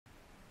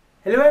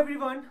Hello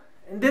everyone,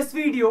 in this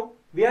video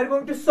we are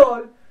going to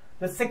solve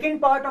the second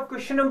part of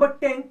question number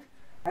 10th,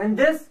 and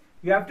this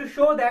you have to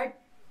show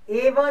that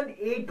A1,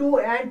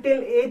 A2 and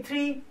till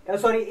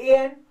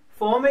AN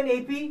form an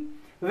AP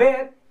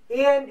where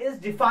AN is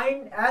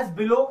defined as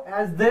below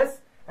as this,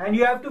 and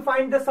you have to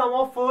find the sum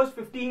of first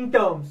 15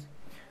 terms.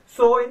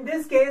 So in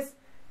this case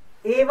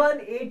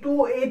A1, A2,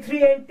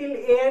 A3 and till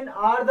AN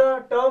are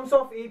the terms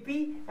of AP,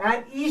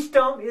 and each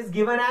term is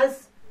given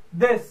as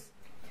this,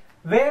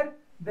 where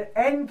the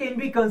n can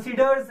be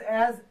considered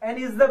as n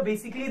is the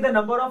basically the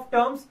number of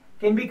terms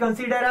can be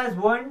considered as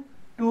 1,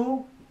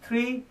 2,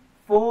 3,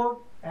 4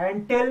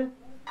 and till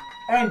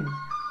n.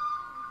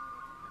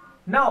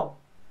 Now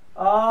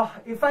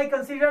if I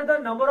consider the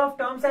number of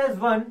terms as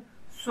 1,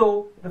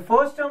 so the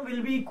first term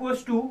will be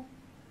equals to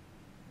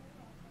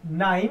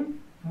 9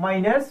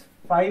 minus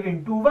 5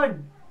 into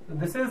 1. So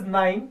this is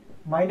 9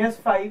 minus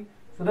 5.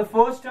 So the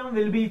first term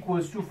will be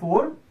equals to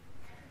 4.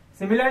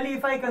 Similarly,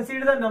 if I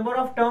consider the number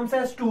of terms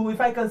as 2, if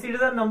I consider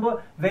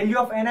the value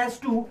of n as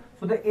 2,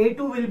 so the A2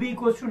 will be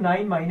equals to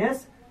 9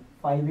 minus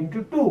 5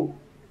 into 2.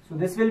 So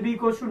this will be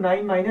equals to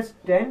 9 minus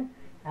 10,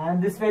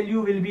 and this value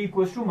will be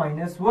equals to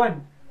minus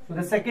 1. So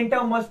the second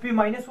term must be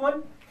minus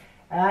 1.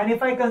 And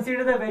if I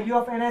consider the value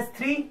of n as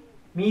 3,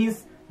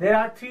 means there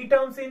are 3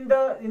 terms in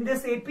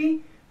this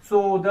AP.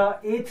 So the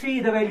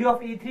A3, the value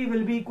of A3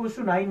 will be equals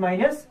to 9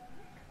 minus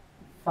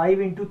 5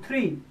 into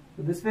 3.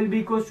 So this will be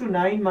equals to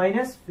 9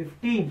 minus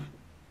 15.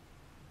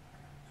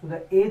 So the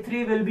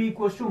A3 will be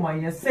equals to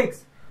minus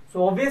 6.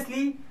 So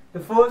obviously the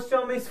first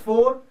term is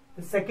 4,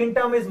 the second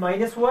term is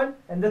minus 1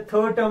 and the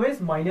third term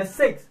is minus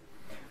 6.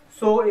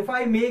 So if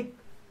I make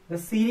the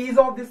series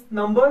of this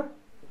number,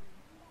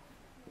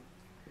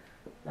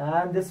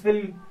 and this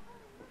will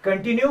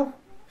continue.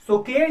 So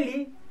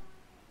clearly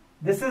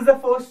this is the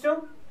first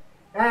term,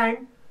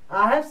 and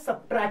I have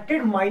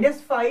subtracted minus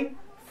 5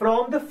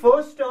 from the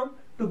first term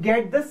to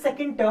get the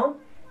second term,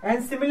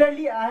 and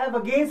similarly I have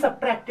again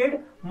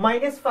subtracted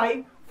minus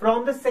 5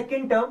 from the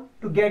second term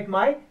to get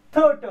my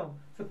third term.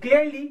 So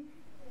clearly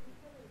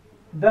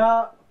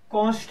the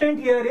constant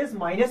here is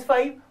minus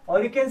 5,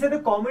 or you can say the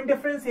common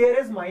difference here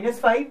is minus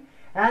 5,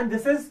 and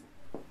this is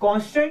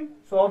constant,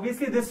 so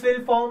obviously this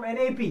will form an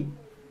AP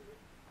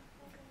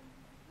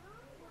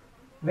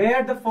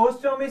where the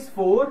first term is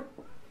 4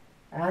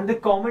 and the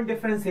common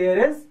difference here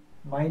is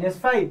minus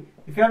 5.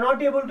 If you are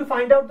not able to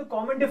find out the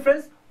common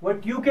difference,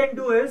 what you can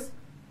do is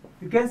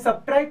you can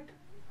subtract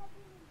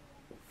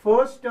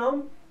first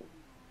term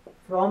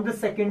from the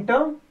second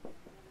term.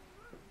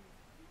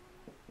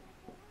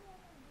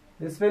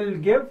 This will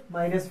give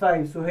minus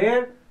 5. So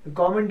here the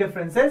common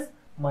difference is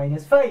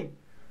minus 5.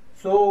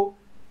 So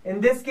in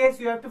this case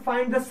you have to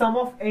find the sum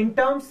of n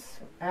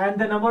terms,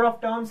 and the number of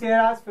terms here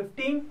as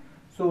 15.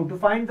 So to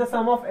find the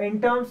sum of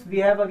n terms, we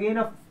have again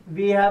a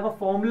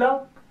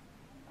formula.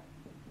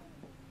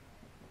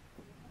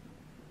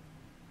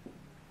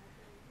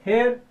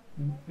 Here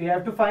we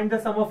have to find the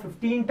sum of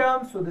 15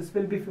 terms, so this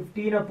will be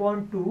 15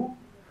 upon 2.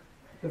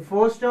 The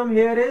first term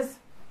here is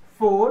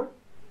 4,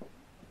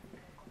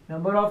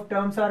 number of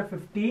terms are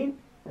 15,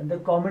 and the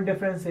common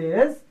difference here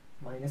is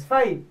minus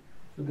 5.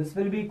 So this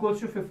will be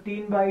equals to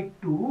 15 by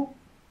 2,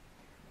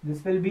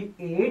 this will be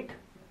 8,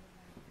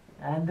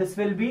 and this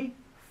will be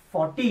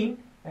 14,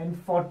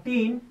 and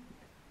 14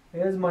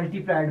 is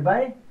multiplied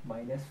by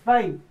minus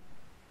 5.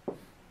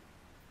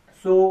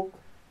 So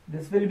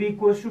this will be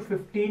equals to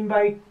 15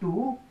 by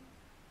 2,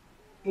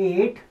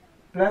 8,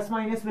 plus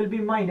minus will be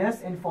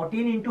minus, and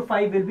 14 into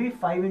 5 will be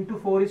 5 into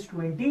 4 is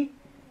 20,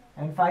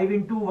 and 5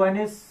 into 1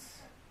 is,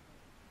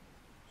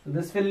 so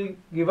this will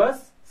give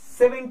us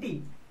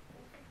 70,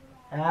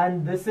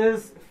 and this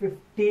is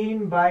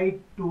 15 by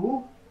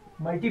 2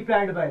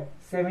 multiplied by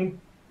 70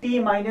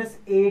 minus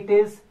 8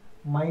 is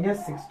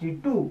minus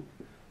 62.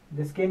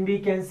 This can be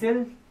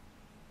cancelled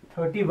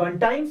 31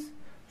 times.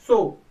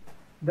 So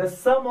the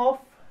sum of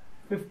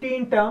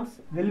 15 terms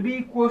will be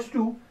equals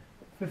to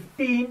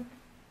 15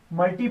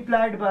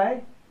 multiplied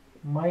by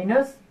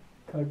minus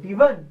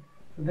 31.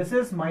 So this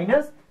is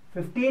minus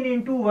 15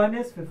 into 1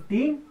 is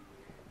 15,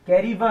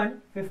 carry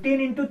 1,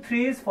 15 into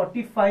 3 is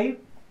 45,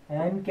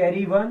 and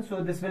carry 1,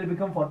 so this will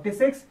become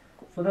 46.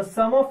 So the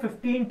sum of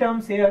 15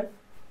 terms here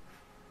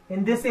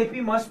in this AP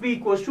must be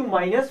equals to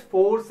minus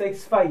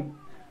 465.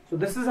 So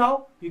this is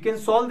how you can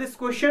solve this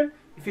question.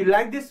 If you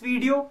like this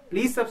video,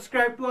 please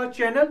subscribe to our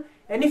channel,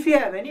 and if you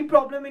have any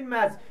problem in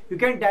maths, you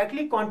can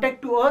directly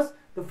contact to us.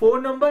 The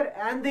phone number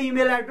and the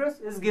email address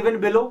is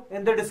given below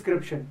in the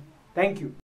description. Thank you.